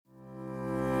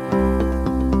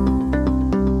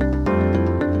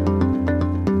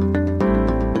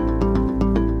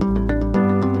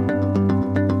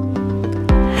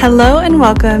Hello and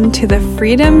welcome to the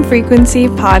Freedom Frequency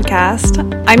Podcast.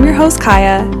 I'm your host,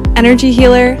 Kaya, energy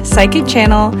healer, psychic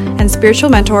channel, and spiritual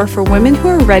mentor for women who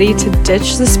are ready to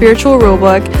ditch the spiritual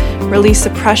rulebook, release the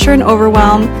pressure and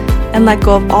overwhelm, and let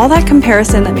go of all that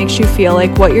comparison that makes you feel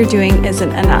like what you're doing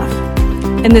isn't enough.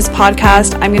 In this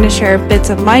podcast, I'm going to share bits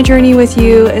of my journey with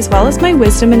you, as well as my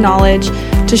wisdom and knowledge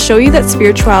to show you that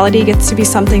spirituality gets to be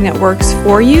something that works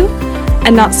for you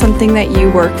and not something that you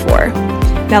work for.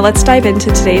 Now let's dive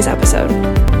into today's episode.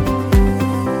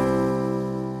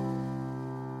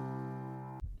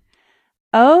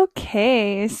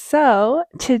 Okay, so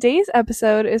today's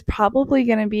episode is probably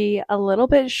going to be a little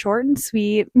bit short and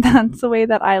sweet. That's the way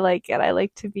that I like it. I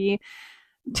like to be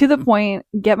to the point,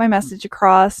 get my message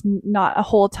across, not a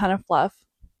whole ton of fluff.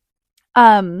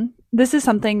 This is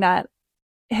something that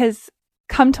has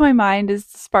come to my mind, has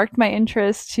sparked my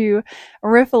interest to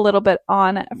riff a little bit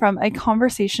on from a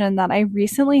conversation that I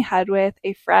recently had with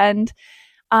a friend.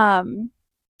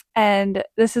 And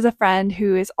this is a friend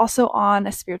who is also on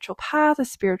a spiritual path, a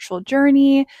spiritual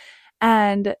journey.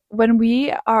 And when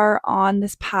we are on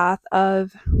this path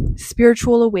of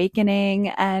spiritual awakening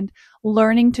and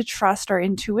learning to trust our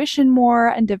intuition more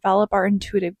and develop our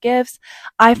intuitive gifts,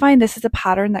 I find this is a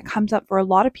pattern that comes up for a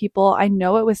lot of people. I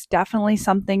know it was definitely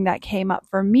something that came up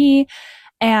for me.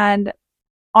 And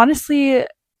honestly,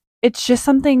 it's just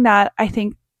something that I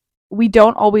think we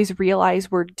don't always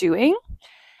realize we're doing.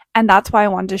 And that's why I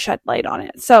wanted to shed light on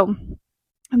it. So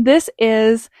this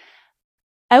is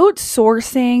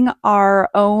outsourcing our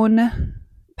own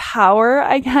power,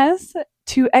 I guess,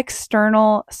 to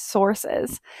external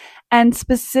sources. And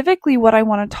specifically what I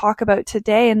want to talk about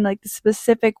today, and like the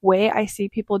specific way I see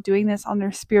people doing this on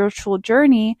their spiritual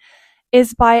journey,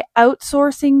 is by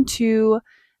outsourcing to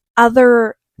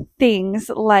other things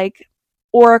like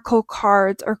oracle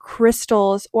cards or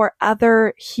crystals or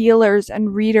other healers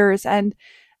and readers and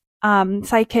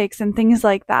psychics and things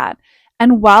like that.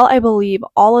 And while I believe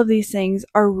all of these things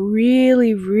are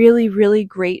really, really, really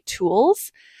great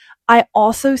tools, I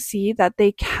also see that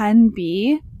they can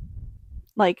be,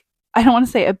 like, I don't want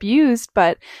to say abused,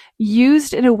 but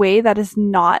used in a way that is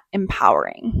not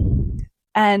empowering.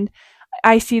 And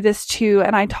I see this too,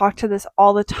 and I talk to this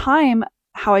all the time,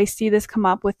 how I see this come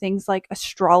up with things like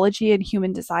astrology and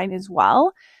human design as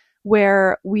well,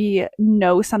 where we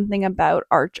know something about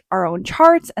our own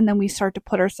charts and then we start to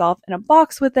put ourselves in a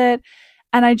box with it.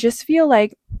 And I just feel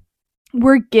like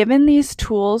we're given these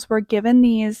tools, we're given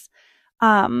these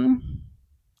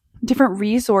different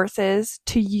resources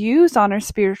to use on our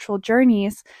spiritual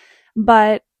journeys.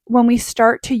 But when we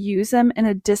start to use them in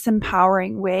a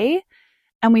disempowering way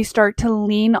and we start to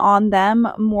lean on them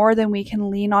more than we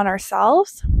can lean on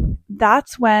ourselves,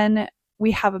 that's when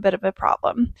we have a bit of a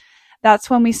problem. That's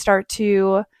when we start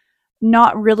to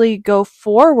not really go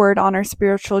forward on our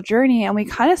spiritual journey, and we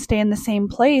kind of stay in the same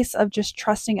place of just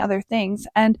trusting other things.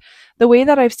 And the way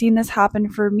that I've seen this happen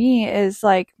for me is,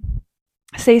 like,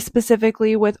 say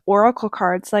specifically with oracle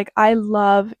cards. Like, I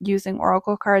love using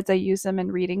oracle cards. I use them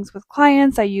in readings with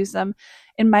clients. I use them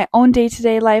in my own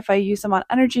day-to-day life. I use them on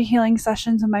energy healing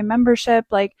sessions in my membership.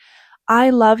 Like,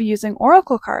 I love using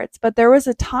oracle cards, but there was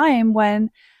a time when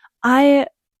I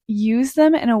used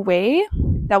them in a way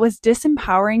that was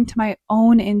disempowering to my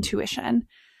own intuition.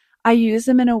 I used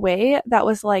them in a way that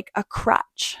was like a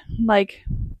crutch. Like,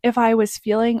 if I was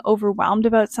feeling overwhelmed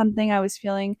about something, I was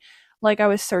feeling like I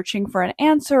was searching for an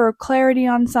answer or clarity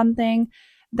on something,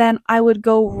 then I would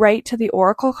go right to the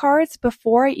oracle cards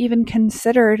before I even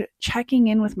considered checking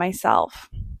in with myself,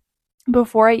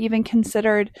 before I even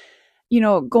considered,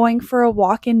 going for a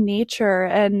walk in nature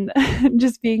and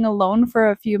just being alone for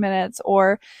a few minutes,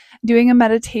 or doing a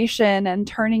meditation and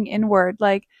turning inward.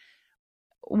 Like,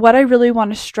 what I really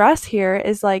want to stress here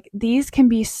is, like, these can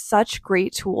be such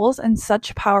great tools and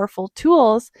such powerful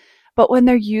tools, but when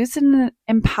they're used in an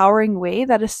empowering way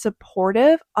that is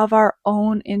supportive of our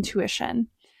own intuition.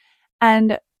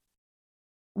 And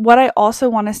what I also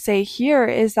want to say here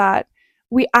is that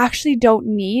we actually don't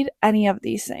need any of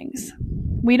these things.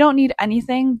 We don't need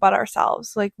anything but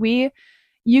ourselves. Like,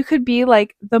 you could be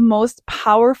like the most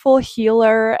powerful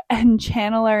healer and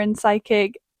channeler and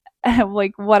psychic,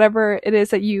 like whatever it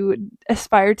is that you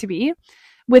aspire to be,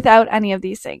 without any of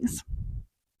these things.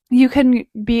 You can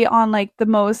be on like the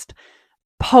most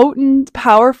potent,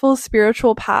 powerful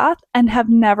spiritual path and have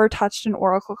never touched an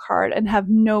oracle card and have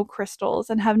no crystals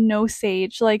and have no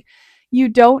sage. Like, you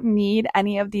don't need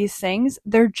any of these things.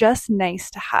 They're just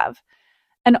nice to have.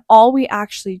 And all we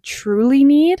actually truly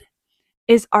need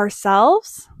is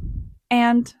ourselves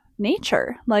and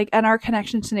nature, like, and our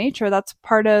connection to nature. That's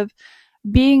part of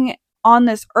being on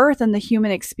this earth and the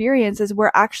human experience is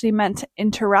we're actually meant to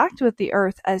interact with the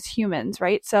earth as humans,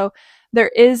 right? So there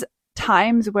is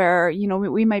times where, you know,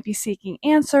 we might be seeking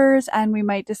answers and we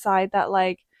might decide that,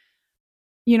 like,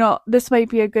 you know, this might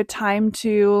be a good time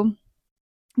to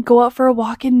go out for a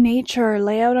walk in nature,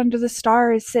 lay out under the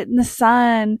stars, sit in the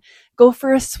sun, go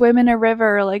for a swim in a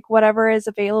river, like whatever is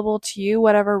available to you,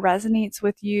 whatever resonates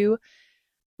with you,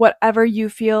 whatever you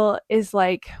feel is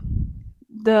like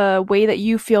the way that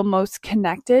you feel most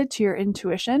connected to your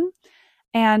intuition.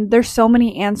 And there's so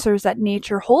many answers that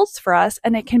nature holds for us,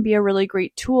 and it can be a really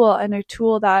great tool, and a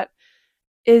tool that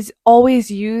is always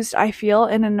used, I feel,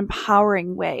 in an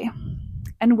empowering way.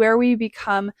 And where we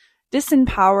become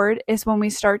disempowered is when we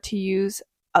start to use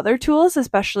other tools,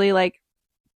 especially like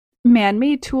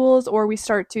man-made tools, or we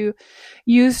start to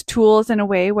use tools in a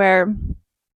way where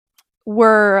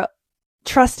we're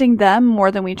trusting them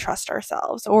more than we trust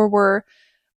ourselves, or we're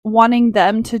wanting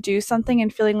them to do something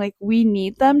and feeling like we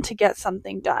need them to get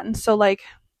something done. So like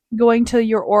going to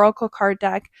your oracle card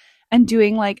deck and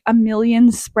doing like a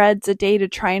million spreads a day to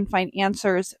try and find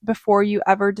answers before you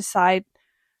ever decide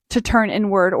to turn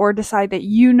inward or decide that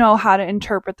you know how to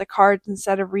interpret the cards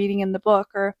instead of reading in the book.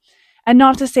 And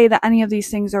not to say that any of these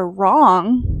things are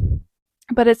wrong,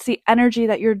 but it's the energy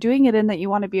that you're doing it in that you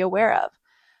want to be aware of.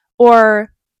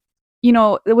 Or, you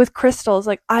know, with crystals,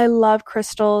 like I love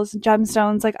crystals,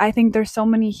 gemstones, like I think there's so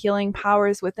many healing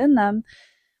powers within them,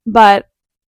 but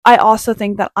I also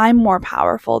think that I'm more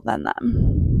powerful than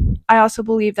them. I also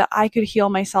believe that I could heal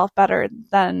myself better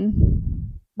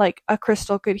than like a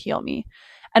crystal could heal me.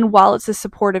 And while it's a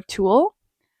supportive tool,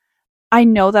 I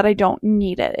know that I don't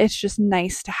need it. It's just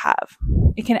nice to have.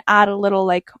 It can add a little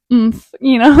like oomph,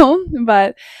 you know,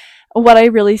 but what I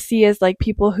really see is like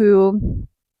people who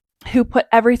put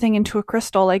everything into a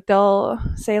crystal. Like they'll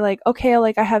say like, okay,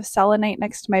 like I have selenite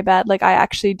next to my bed. Like I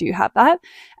actually do have that.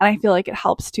 And I feel like it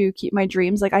helps to keep my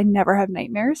dreams. Like I never have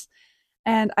nightmares.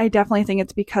 And I definitely think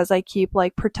it's because I keep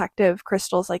like protective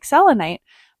crystals like selenite,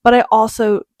 but I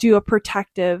also do a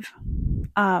protective,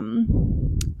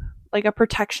 like a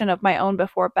protection of my own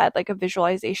before bed, like a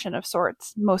visualization of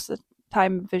sorts. Most of the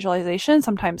time visualization,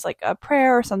 sometimes like a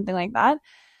prayer or something like that.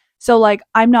 So like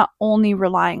I'm not only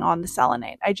relying on the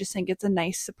selenite. I just think it's a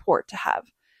nice support to have.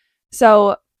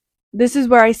 So this is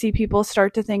where I see people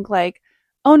start to think like,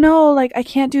 oh no, like I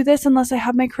can't do this unless I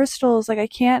have my crystals. Like I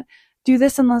can't do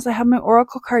this unless I have my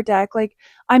oracle card deck. Like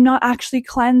I'm not actually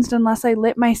cleansed unless I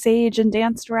lit my sage and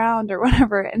danced around or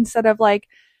whatever. Instead of like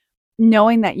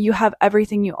knowing that you have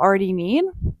everything you already need.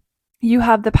 You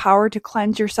have the power to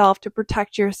cleanse yourself, to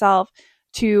protect yourself,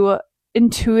 to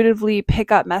intuitively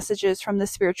pick up messages from the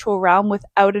spiritual realm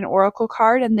without an oracle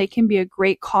card, and they can be a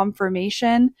great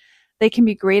confirmation. They can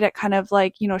be great at kind of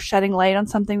like, you know, shedding light on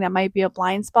something that might be a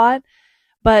blind spot,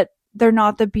 but they're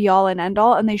not the be all and end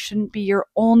all, and they shouldn't be your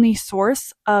only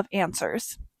source of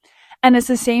answers. And it's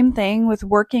the same thing with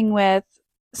working with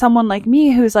someone like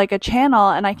me who's like a channel,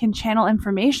 and I can channel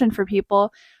information for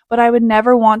people, but I would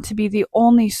never want to be the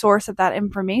only source of that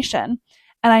information.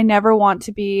 And I never want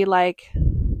to be like,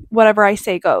 whatever I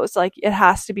say goes, like it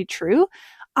has to be true.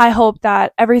 I hope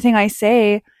that everything I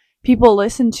say, people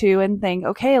listen to and think,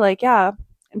 okay, like, yeah,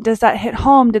 does that hit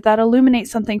home? Did that illuminate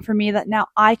something for me that now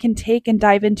I can take and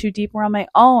dive into deeper on my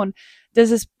own?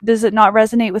 Does it not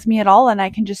resonate with me at all? And I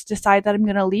can just decide that I'm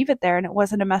going to leave it there and it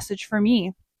wasn't a message for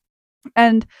me.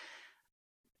 And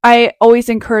I always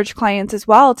encourage clients as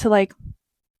well to like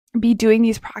be doing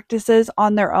these practices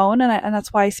on their own. And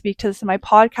that's why I speak to this in my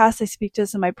podcast. I speak to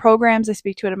this in my programs. I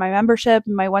speak to it in my membership,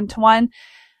 in my one-to-one.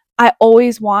 I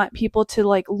always want people to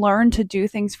like learn to do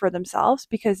things for themselves,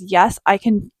 because yes, I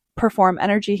can perform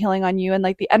energy healing on you. And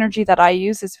like the energy that I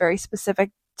use is very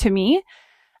specific to me.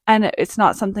 And it's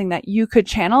not something that you could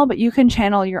channel, but you can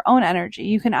channel your own energy.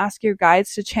 You can ask your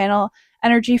guides to channel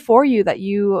energy for you that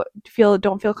you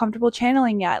don't feel comfortable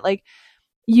channeling yet. Like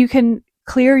you can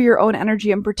clear your own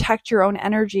energy and protect your own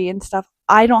energy and stuff.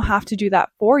 I don't have to do that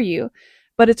for you,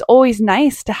 but it's always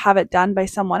nice to have it done by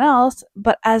someone else,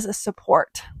 but as a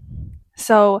support.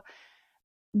 So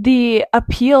the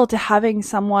appeal to having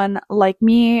someone like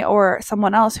me or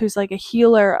someone else who's like a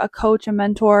healer, a coach, a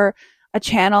mentor, a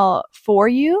channel for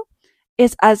you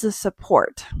is as a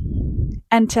support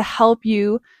and to help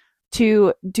you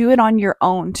to do it on your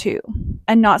own too.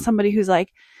 And not somebody who's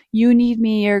like, you need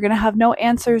me, you're going to have no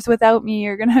answers without me,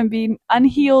 you're going to be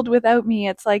unhealed without me.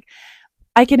 It's like,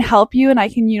 I can help you and I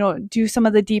can, do some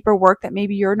of the deeper work that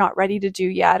maybe you're not ready to do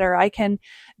yet, or I can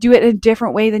do it in a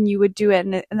different way than you would do it.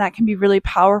 And that can be really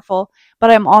powerful. But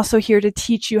I'm also here to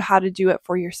teach you how to do it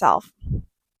for yourself.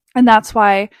 And that's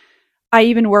why I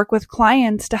even work with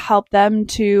clients to help them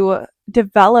to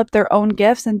develop their own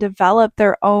gifts and develop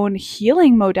their own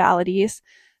healing modalities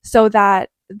so that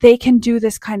they can do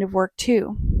this kind of work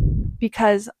too.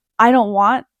 Because I don't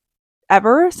want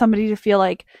ever somebody to feel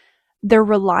like they're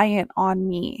reliant on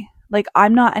me. Like,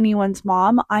 I'm not anyone's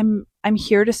mom. I'm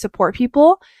here to support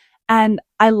people, and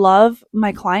I love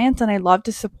my clients and I love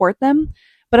to support them.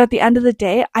 But at the end of the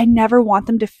day, I never want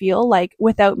them to feel like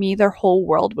without me, their whole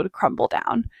world would crumble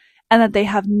down and that they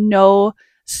have no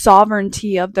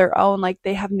sovereignty of their own. Like,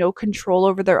 they have no control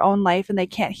over their own life and they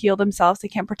can't heal themselves. They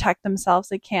can't protect themselves.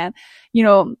 They can't,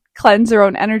 cleanse their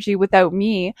own energy without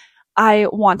me. I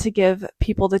want to give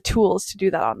people the tools to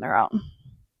do that on their own.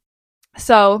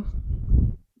 So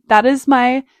that is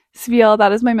my spiel.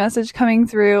 That is my message coming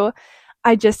through.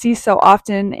 I just see so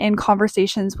often in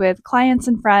conversations with clients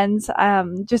and friends,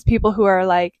 just people who are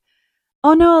like,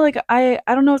 oh no, like I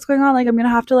don't know what's going on. Like, I'm going to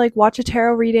have to like watch a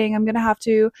tarot reading. I'm going to have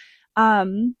to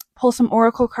pull some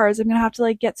oracle cards. I'm going to have to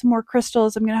like get some more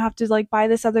crystals. I'm going to have to like buy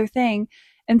this other thing,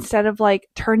 instead of like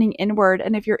turning inward.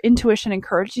 And if your intuition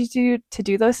encourages you to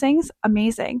do those things,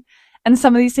 amazing. And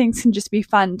some of these things can just be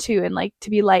fun too, and like to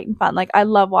be light and fun. Like, I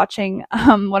love watching,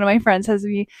 one of my friends has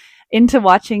me into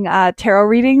watching tarot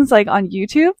readings like on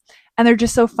YouTube, and they're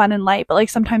just so fun and light. But like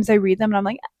sometimes I read them and I'm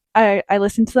like, I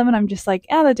listen to them and I'm just like,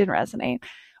 yeah, that didn't resonate.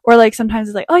 Or like sometimes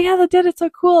it's like, oh yeah, that did. It's so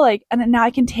cool. Like, and then now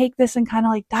I can take this and kind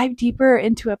of like dive deeper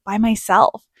into it by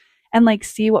myself and like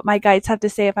see what my guides have to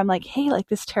say. If I'm like, hey, like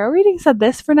this tarot reading said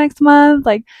this for next month,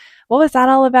 like what was that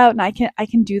all about? And I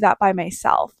can do that by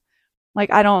myself.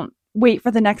 Like, I don't wait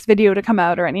for the next video to come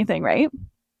out or anything, right?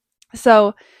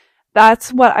 So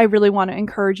that's what I really want to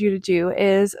encourage you to do,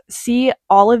 is see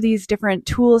all of these different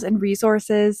tools and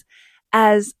resources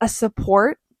as a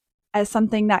support, as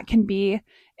something that can be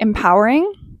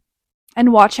empowering,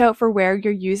 and watch out for where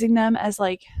you're using them as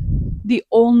like the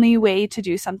only way to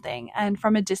do something, and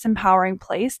from a disempowering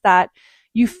place that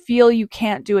you feel you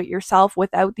can't do it yourself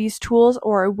without these tools,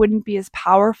 or it wouldn't be as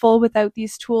powerful without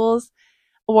these tools,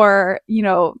 or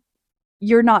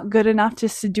you're not good enough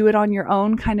just to do it on your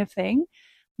own kind of thing.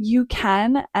 You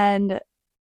can, and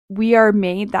we are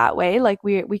made that way. Like,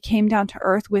 we came down to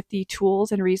earth with the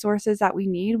tools and resources that we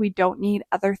need. We don't need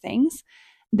other things.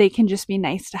 They can just be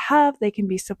nice to have. They can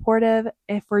be supportive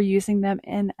if we're using them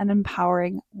in an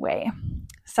empowering way.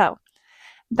 So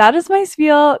that is my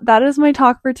spiel. That is my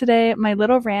talk for today, my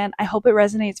little rant. I hope it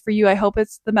resonates for you. I hope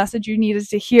it's the message you needed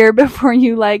to hear before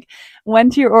you like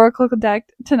went to your oracle deck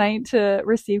tonight to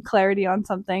receive clarity on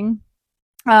something.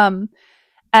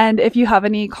 And if you have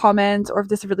any comments or if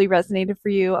this really resonated for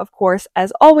you, of course,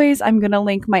 as always, I'm going to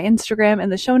link my Instagram in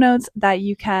the show notes that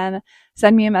you can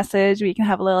send me a message. We can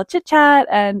have a little chit chat,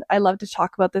 and I love to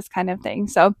talk about this kind of thing.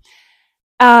 So,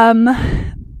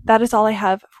 that is all I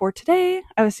have for today.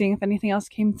 I was seeing if anything else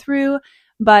came through,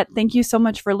 but thank you so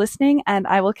much for listening, and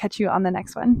I will catch you on the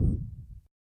next one.